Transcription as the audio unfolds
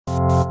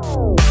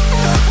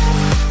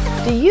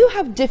Do you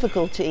have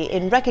difficulty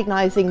in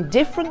recognizing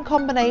different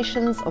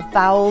combinations of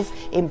vowels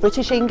in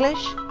British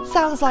English?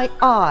 Sounds like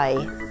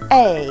I,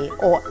 a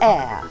or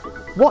air.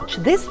 Watch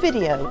this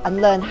video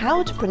and learn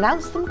how to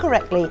pronounce them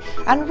correctly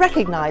and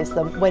recognize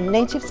them when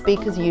native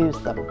speakers use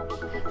them.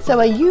 So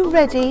are you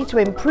ready to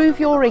improve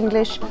your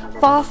English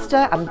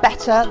faster and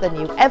better than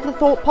you ever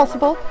thought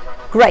possible?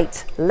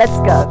 Great, let's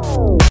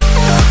go!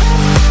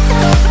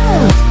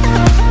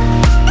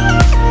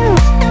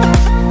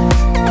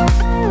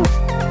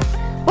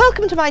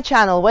 Welcome to my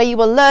channel where you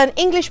will learn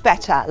English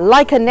better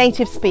like a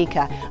native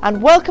speaker,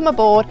 and welcome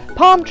aboard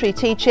Palm Tree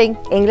Teaching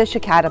English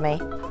Academy.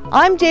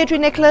 I'm Deirdre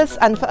Nicholas,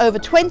 and for over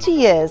 20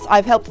 years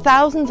I've helped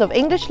thousands of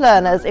English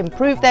learners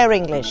improve their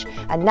English,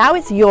 and now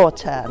it's your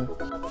turn.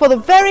 For the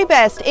very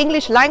best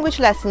English language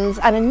lessons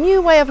and a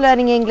new way of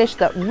learning English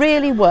that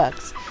really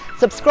works,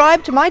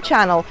 subscribe to my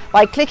channel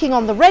by clicking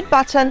on the red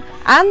button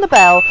and the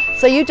bell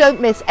so you don't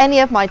miss any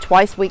of my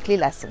twice weekly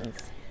lessons.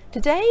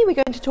 Today we're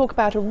going to talk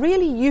about a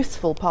really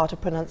useful part of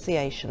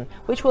pronunciation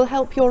which will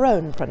help your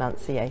own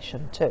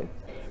pronunciation too.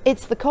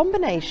 It's the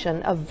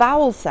combination of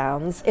vowel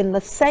sounds in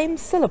the same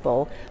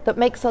syllable that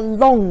makes a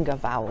longer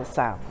vowel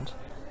sound.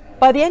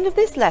 By the end of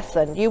this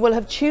lesson you will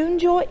have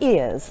tuned your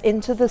ears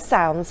into the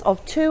sounds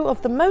of two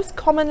of the most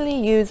commonly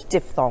used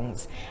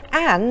diphthongs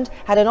and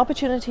had an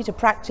opportunity to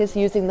practice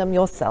using them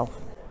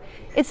yourself.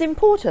 It's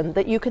important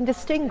that you can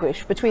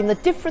distinguish between the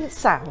different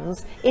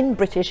sounds in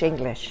British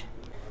English.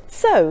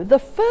 So the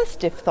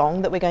first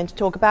diphthong that we're going to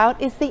talk about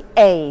is the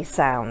A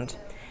sound.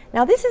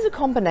 Now this is a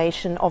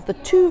combination of the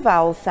two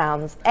vowel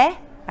sounds E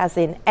as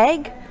in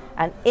egg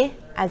and I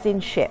as in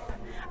ship,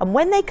 and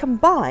when they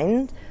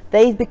combine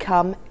they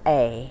become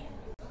A.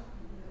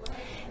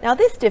 Now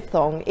this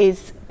diphthong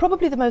is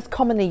probably the most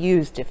commonly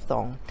used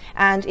diphthong,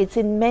 and it's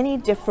in many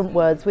different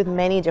words with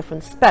many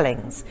different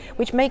spellings,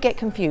 which may get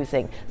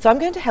confusing, so I'm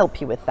going to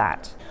help you with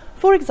that.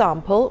 For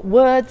example,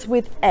 words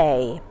with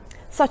A,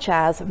 such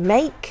as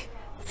make,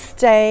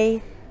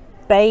 stay,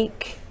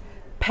 bake,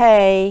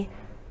 pay.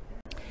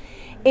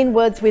 In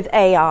words with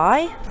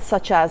AI,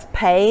 such as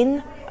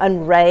pain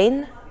and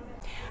rain.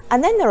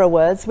 And then there are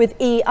words with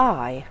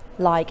EI,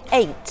 like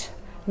ate,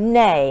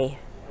 nay.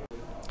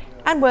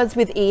 And words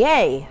with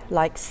EA,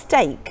 like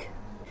steak.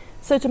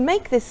 So to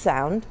make this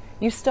sound,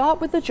 you start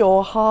with the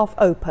jaw half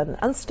open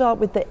and start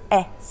with the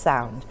E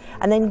sound,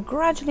 and then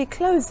gradually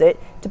close it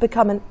to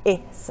become an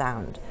I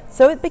sound.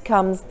 So it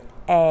becomes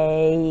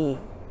A,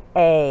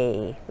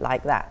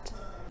 like that.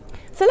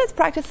 So let's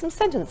practice some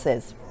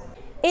sentences.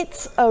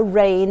 It's a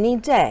rainy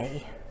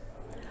day.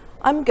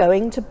 I'm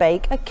going to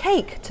bake a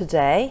cake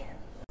today.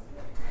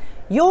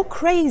 You're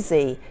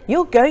crazy.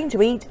 You're going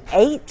to eat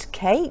 8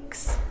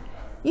 cakes.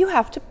 You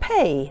have to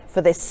pay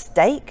for this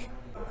steak.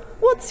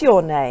 What's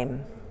your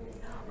name?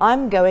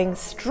 I'm going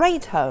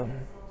straight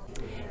home.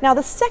 Now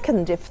the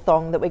second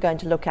diphthong that we're going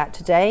to look at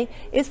today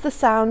is the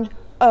sound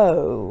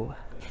O.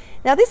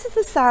 Now this is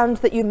the sound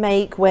that you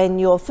make when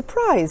you're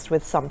surprised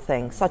with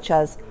something, such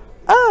as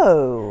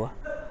oh,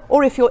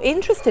 or if you're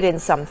interested in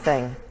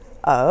something,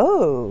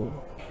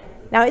 oh.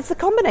 Now it's a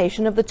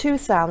combination of the two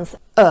sounds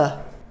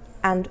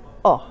and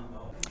o,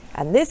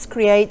 and this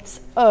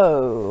creates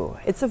O.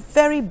 It's a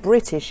very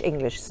British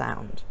English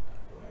sound.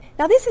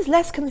 Now this is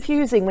less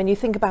confusing when you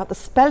think about the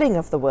spelling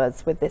of the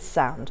words with this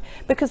sound,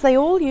 because they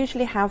all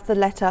usually have the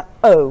letter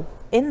O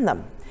in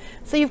them.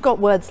 So you've got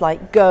words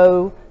like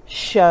go,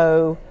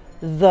 show,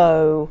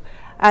 though,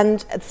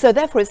 and so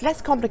therefore it's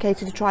less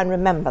complicated to try and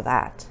remember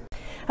that.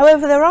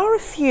 However, there are a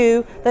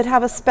few that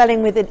have a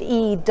spelling with an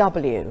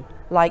EW,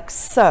 like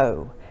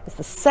so. It's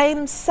the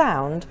same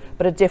sound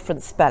but a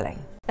different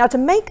spelling. Now to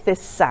make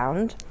this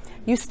sound,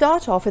 you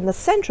start off in the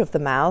center of the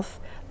mouth,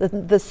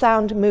 the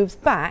sound moves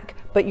back,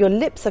 but your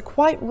lips are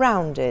quite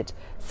rounded,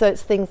 so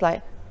it's things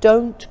like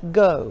don't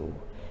go.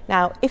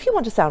 Now, if you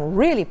want to sound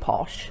really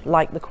posh,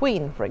 like the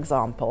Queen, for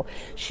example,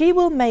 she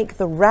will make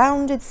the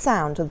rounded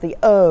sound of the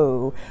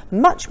O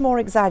much more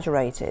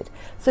exaggerated.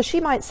 So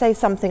she might say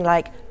something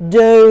like,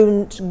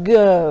 don't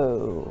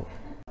go.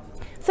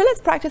 So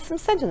let's practice some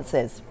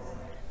sentences.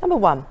 Number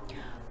 1,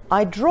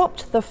 I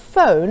dropped the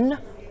phone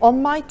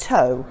on my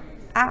toe.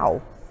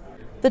 Ow.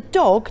 The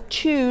dog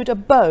chewed a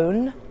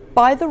bone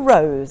by the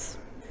rose.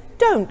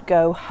 Don't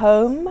go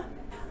home.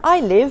 I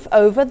live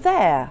over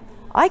there.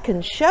 I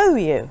can show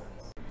you.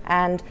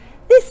 And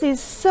this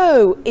is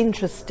so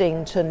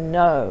interesting to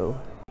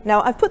know.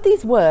 Now I've put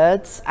these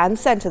words and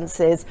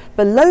sentences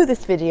below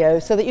this video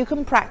so that you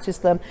can practice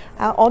them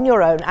on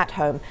your own at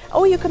home,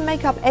 or you can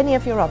make up any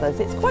of your others.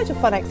 It's quite a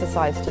fun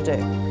exercise to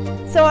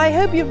do. So I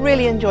hope you've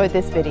really enjoyed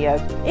this video.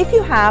 If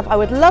you have, I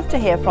would love to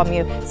hear from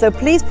you, so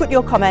please put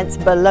your comments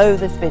below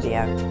this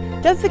video.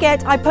 Don't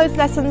forget, I post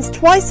lessons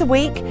twice a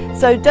week,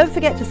 so don't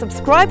forget to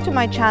subscribe to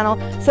my channel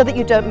so that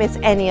you don't miss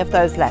any of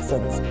those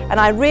lessons. And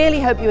I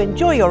really hope you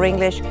enjoy your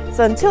English,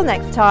 so until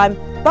next time,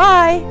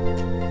 bye!